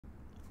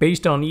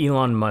Based on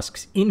Elon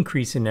Musk's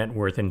increase in net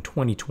worth in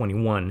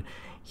 2021,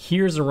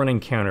 here's a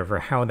running counter for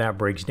how that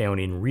breaks down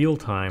in real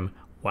time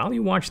while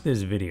you watch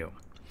this video.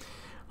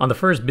 On the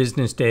first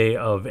business day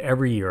of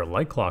every year,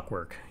 like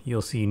clockwork,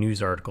 you'll see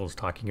news articles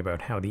talking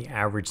about how the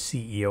average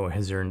CEO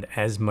has earned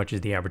as much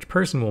as the average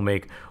person will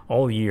make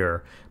all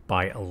year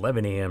by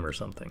 11 a.m. or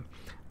something.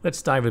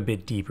 Let's dive a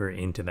bit deeper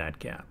into that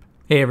gap.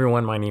 Hey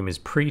everyone, my name is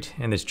Preet,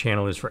 and this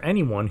channel is for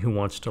anyone who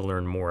wants to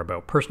learn more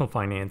about personal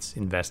finance,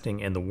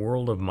 investing, and the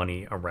world of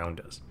money around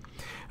us.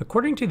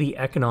 According to the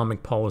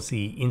Economic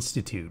Policy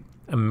Institute,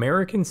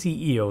 American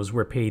CEOs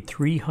were paid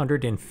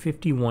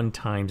 351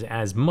 times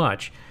as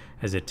much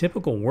as a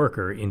typical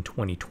worker in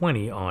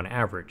 2020 on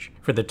average.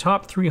 For the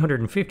top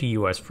 350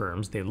 US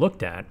firms they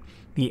looked at,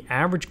 the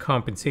average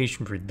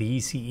compensation for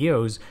these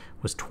CEOs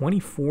was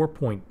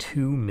 $24.2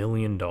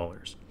 million.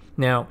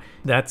 Now,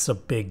 that's a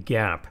big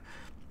gap.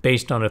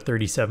 Based on a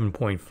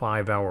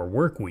 37.5-hour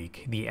work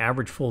week, the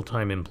average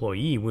full-time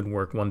employee would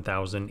work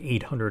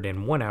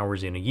 1,801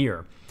 hours in a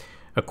year.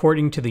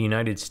 According to the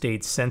United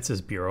States Census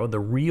Bureau, the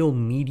real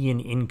median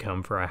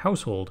income for a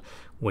household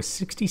was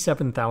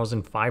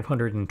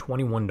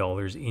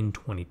 $67,521 in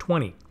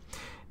 2020.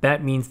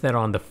 That means that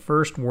on the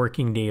first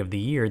working day of the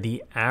year,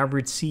 the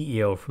average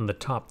CEO from the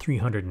top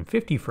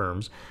 350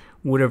 firms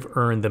would have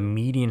earned the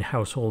median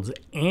household's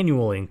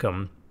annual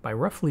income by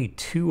roughly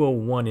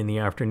 2:01 in the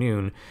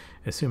afternoon,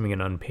 assuming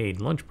an unpaid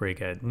lunch break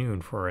at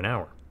noon for an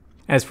hour.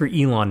 As for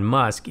Elon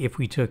Musk, if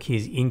we took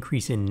his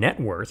increase in net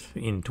worth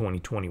in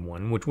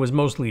 2021, which was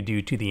mostly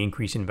due to the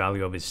increase in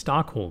value of his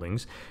stock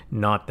holdings,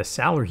 not the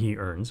salary he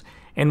earns,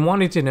 and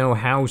wanted to know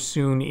how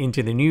soon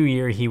into the new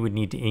year he would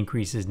need to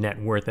increase his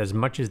net worth as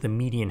much as the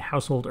median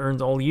household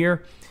earns all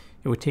year,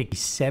 it would take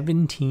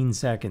 17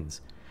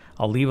 seconds.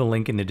 I'll leave a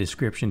link in the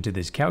description to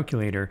this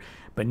calculator,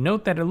 but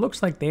note that it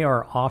looks like they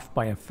are off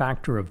by a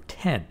factor of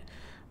 10.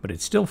 But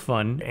it's still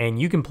fun,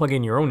 and you can plug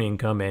in your own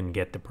income and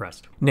get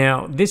depressed.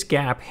 Now, this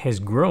gap has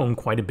grown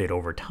quite a bit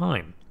over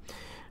time.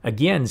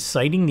 Again,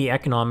 citing the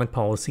Economic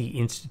Policy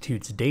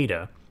Institute's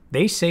data,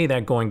 they say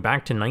that going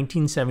back to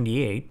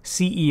 1978,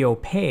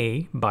 CEO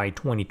pay by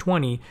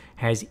 2020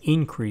 has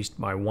increased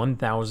by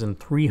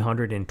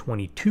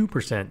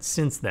 1,322%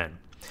 since then.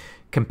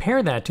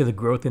 Compare that to the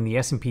growth in the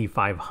S&P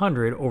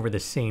 500 over the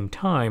same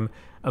time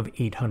of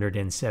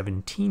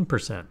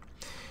 817%.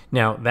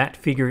 Now, that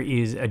figure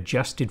is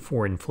adjusted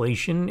for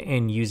inflation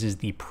and uses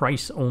the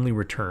price-only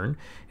return.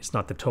 It's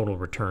not the total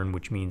return,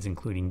 which means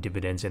including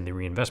dividends and the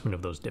reinvestment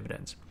of those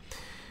dividends.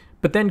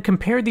 But then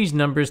compare these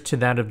numbers to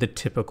that of the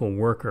typical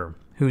worker,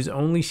 who's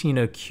only seen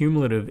a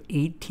cumulative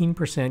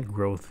 18%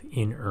 growth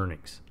in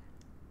earnings.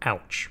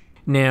 Ouch.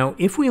 Now,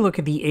 if we look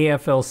at the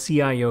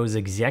AFL-CIO's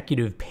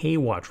Executive Pay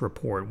Watch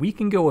report, we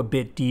can go a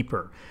bit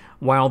deeper.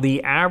 While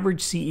the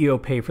average CEO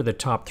pay for the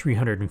top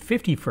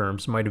 350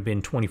 firms might have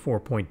been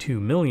 $24.2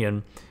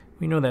 million,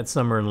 we know that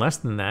some earn less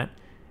than that,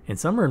 and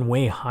some earn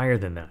way higher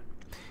than that.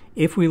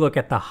 If we look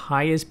at the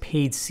highest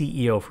paid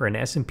CEO for an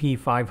S&P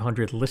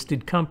 500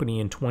 listed company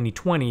in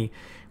 2020,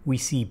 we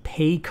see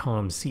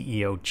Paycom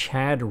CEO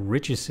Chad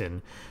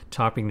Richison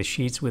topping the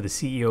sheets with a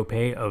CEO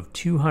pay of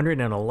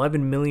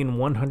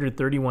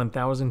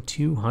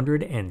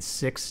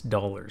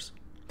 $211,131,206.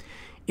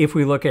 If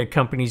we look at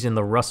companies in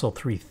the Russell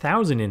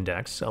 3000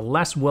 index, a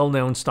less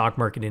well-known stock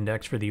market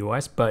index for the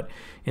US, but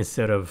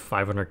instead of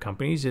 500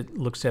 companies, it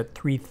looks at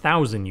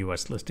 3,000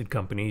 US listed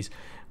companies.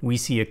 We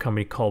see a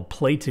company called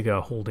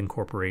Playtika Holding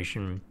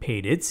Corporation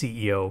paid its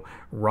CEO,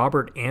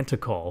 Robert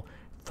Anticol,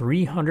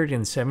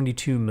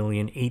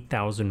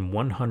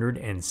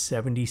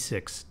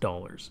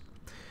 $372,008,176.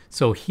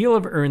 So he'll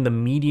have earned the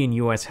median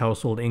US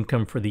household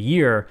income for the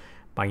year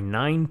by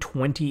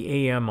 9:20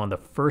 a.m. on the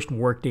first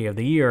workday of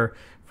the year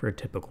for a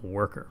typical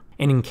worker.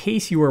 And in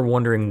case you are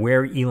wondering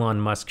where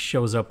Elon Musk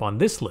shows up on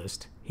this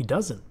list, he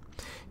doesn't,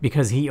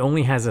 because he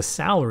only has a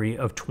salary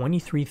of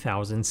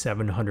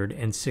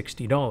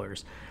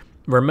 $23,760.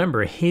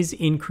 Remember, his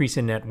increase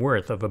in net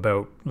worth of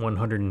about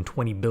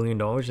 $120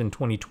 billion in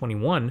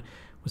 2021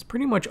 was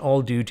pretty much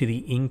all due to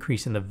the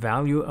increase in the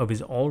value of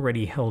his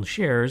already held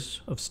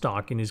shares of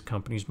stock in his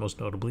companies, most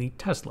notably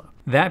Tesla.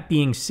 That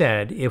being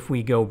said, if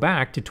we go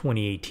back to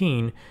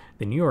 2018,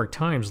 the New York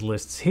Times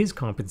lists his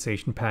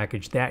compensation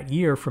package that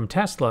year from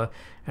Tesla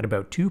at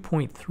about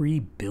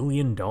 $2.3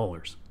 billion.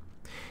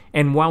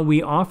 And while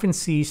we often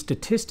see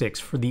statistics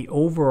for the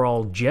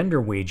overall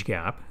gender wage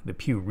gap, the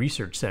Pew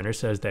Research Center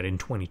says that in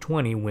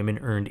 2020, women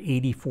earned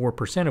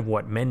 84% of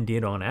what men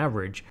did on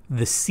average,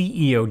 the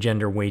CEO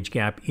gender wage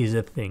gap is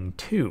a thing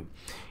too.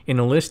 In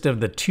a list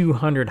of the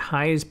 200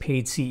 highest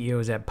paid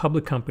CEOs at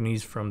public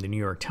companies from the New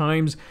York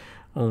Times,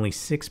 only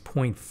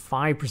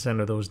 6.5%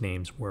 of those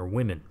names were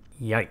women.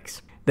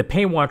 Yikes. The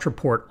Pay Watch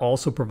report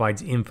also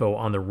provides info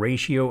on the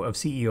ratio of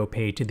CEO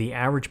pay to the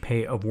average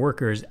pay of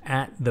workers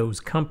at those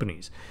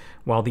companies.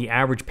 While the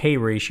average pay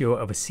ratio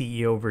of a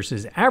CEO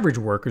versus average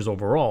workers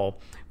overall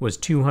was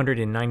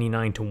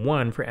 299 to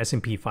 1 for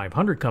S&P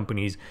 500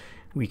 companies,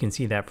 we can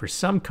see that for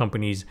some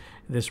companies,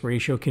 this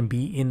ratio can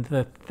be in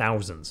the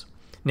thousands.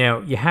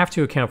 Now, you have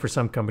to account for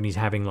some companies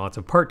having lots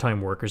of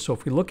part-time workers. So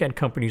if we look at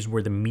companies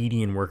where the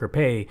median worker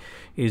pay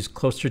is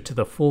closer to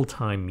the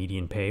full-time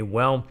median pay,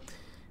 well,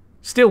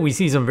 still we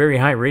see some very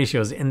high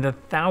ratios in the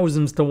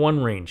thousands to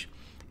one range.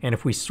 And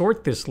if we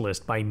sort this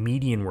list by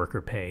median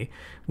worker pay,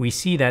 we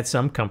see that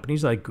some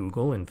companies like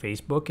Google and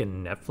Facebook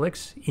and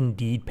Netflix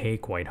indeed pay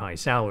quite high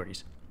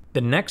salaries.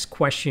 The next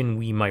question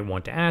we might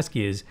want to ask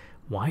is,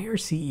 why are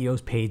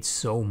CEOs paid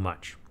so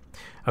much?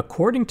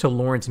 According to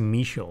Lawrence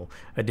Michel,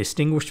 a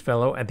distinguished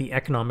fellow at the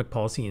Economic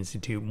Policy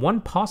Institute,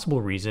 one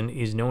possible reason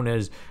is known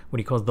as what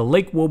he calls the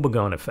Lake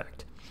Wobegon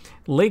effect.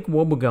 Lake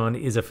Wobegon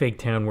is a fake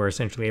town where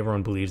essentially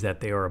everyone believes that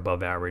they are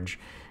above average.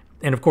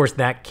 And of course,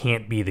 that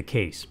can't be the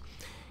case.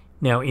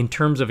 Now, in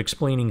terms of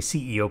explaining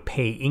CEO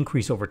pay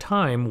increase over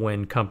time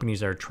when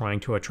companies are trying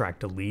to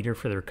attract a leader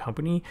for their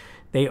company,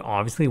 they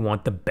obviously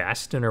want the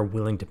best and are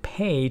willing to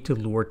pay to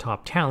lure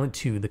top talent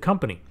to the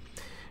company.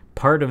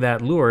 Part of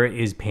that lure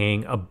is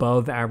paying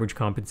above average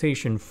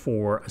compensation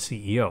for a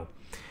CEO.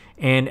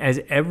 And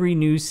as every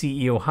new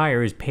CEO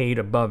hire is paid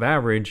above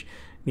average,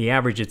 the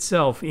average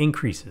itself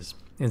increases.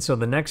 And so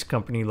the next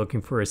company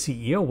looking for a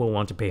CEO will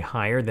want to pay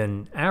higher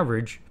than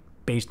average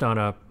based on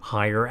a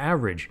higher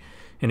average.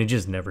 And it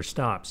just never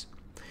stops.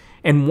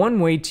 And one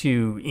way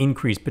to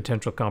increase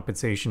potential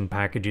compensation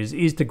packages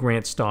is to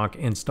grant stock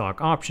and stock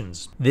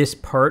options. This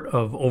part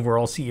of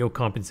overall CEO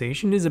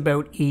compensation is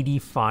about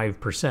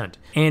 85%.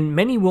 And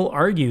many will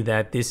argue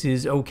that this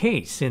is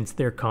okay since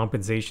their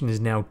compensation is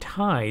now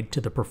tied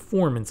to the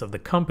performance of the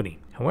company.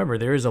 However,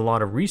 there is a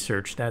lot of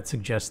research that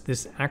suggests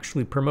this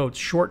actually promotes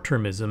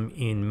short-termism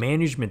in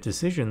management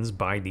decisions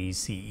by these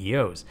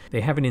CEOs.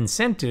 They have an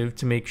incentive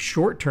to make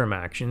short-term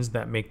actions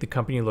that make the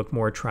company look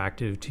more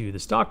attractive to the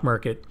stock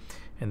market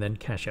and then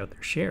cash out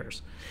their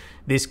shares.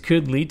 This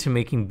could lead to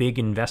making big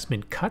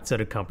investment cuts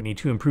at a company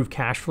to improve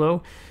cash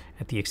flow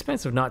at the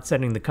expense of not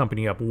setting the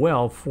company up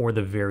well for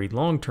the very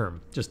long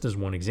term, just as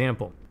one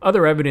example.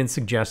 Other evidence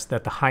suggests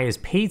that the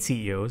highest paid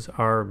CEOs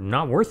are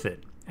not worth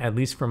it, at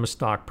least from a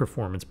stock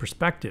performance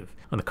perspective.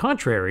 On the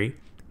contrary,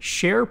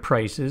 share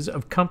prices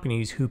of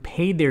companies who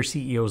paid their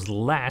CEOs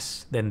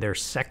less than their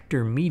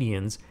sector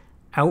medians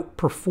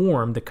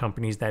outperformed the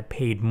companies that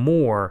paid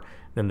more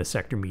than the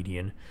sector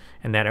median,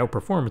 and that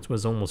outperformance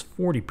was almost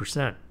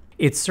 40%.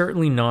 It's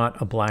certainly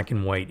not a black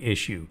and white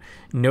issue.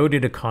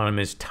 Noted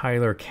economist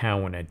Tyler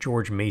Cowen at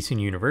George Mason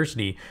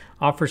University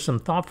offers some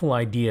thoughtful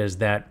ideas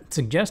that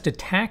suggest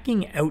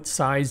attacking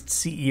outsized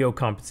CEO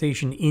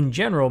compensation in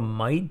general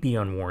might be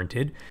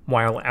unwarranted.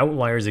 While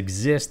outliers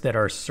exist that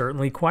are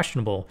certainly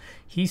questionable,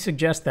 he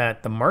suggests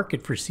that the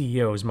market for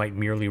CEOs might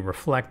merely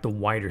reflect the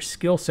wider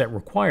skill set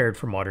required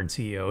for modern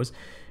CEOs,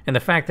 and the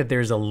fact that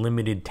there's a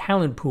limited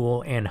talent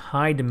pool and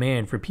high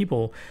demand for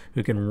people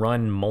who can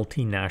run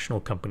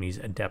multinational companies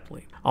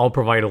adeptly. I'll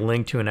provide a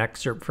link to an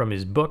excerpt from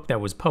his book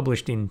that was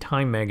published in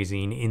Time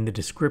magazine in the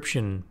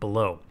description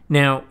below.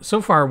 Now,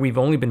 so far we've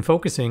only been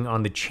focusing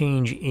on the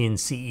change in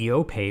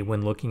CEO pay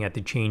when looking at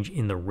the change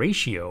in the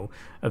ratio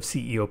of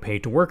CEO pay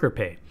to worker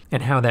pay,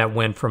 and how that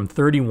went from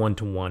 31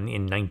 to 1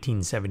 in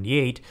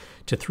 1978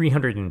 to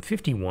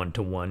 351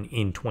 to 1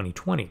 in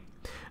 2020.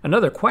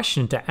 Another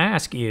question to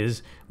ask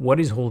is, what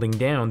is holding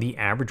down the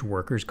average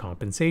worker's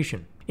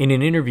compensation? In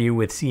an interview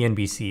with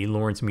CNBC,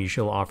 Lawrence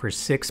Michel offers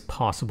 6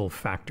 possible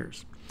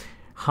factors.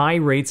 High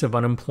rates of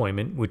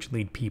unemployment, which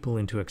lead people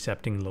into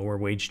accepting lower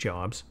wage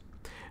jobs.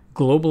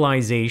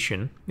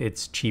 Globalization,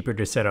 it's cheaper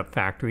to set up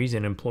factories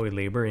and employ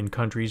labor in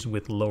countries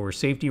with lower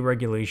safety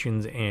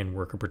regulations and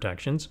worker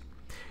protections.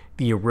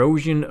 The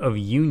erosion of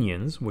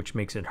unions, which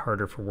makes it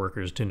harder for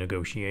workers to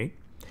negotiate.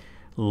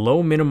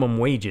 Low minimum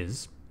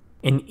wages.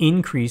 An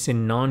increase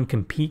in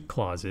non-compete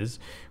clauses,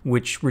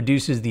 which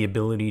reduces the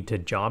ability to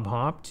job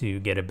hop to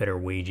get a better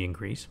wage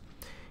increase,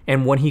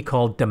 and what he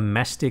called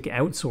domestic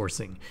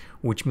outsourcing,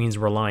 which means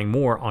relying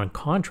more on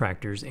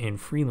contractors and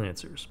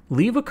freelancers.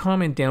 Leave a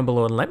comment down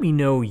below and let me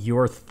know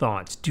your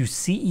thoughts. Do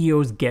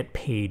CEOs get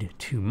paid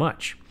too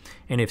much?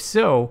 And if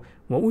so,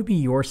 what would be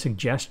your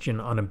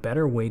suggestion on a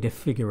better way to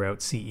figure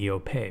out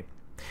CEO pay?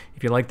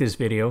 If you like this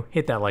video,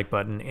 hit that like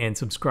button and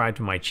subscribe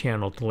to my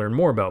channel to learn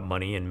more about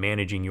money and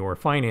managing your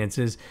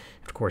finances.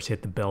 Of course,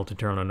 hit the bell to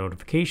turn on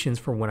notifications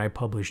for when I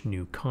publish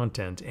new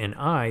content, and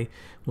I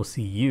will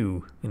see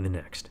you in the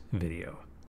next video.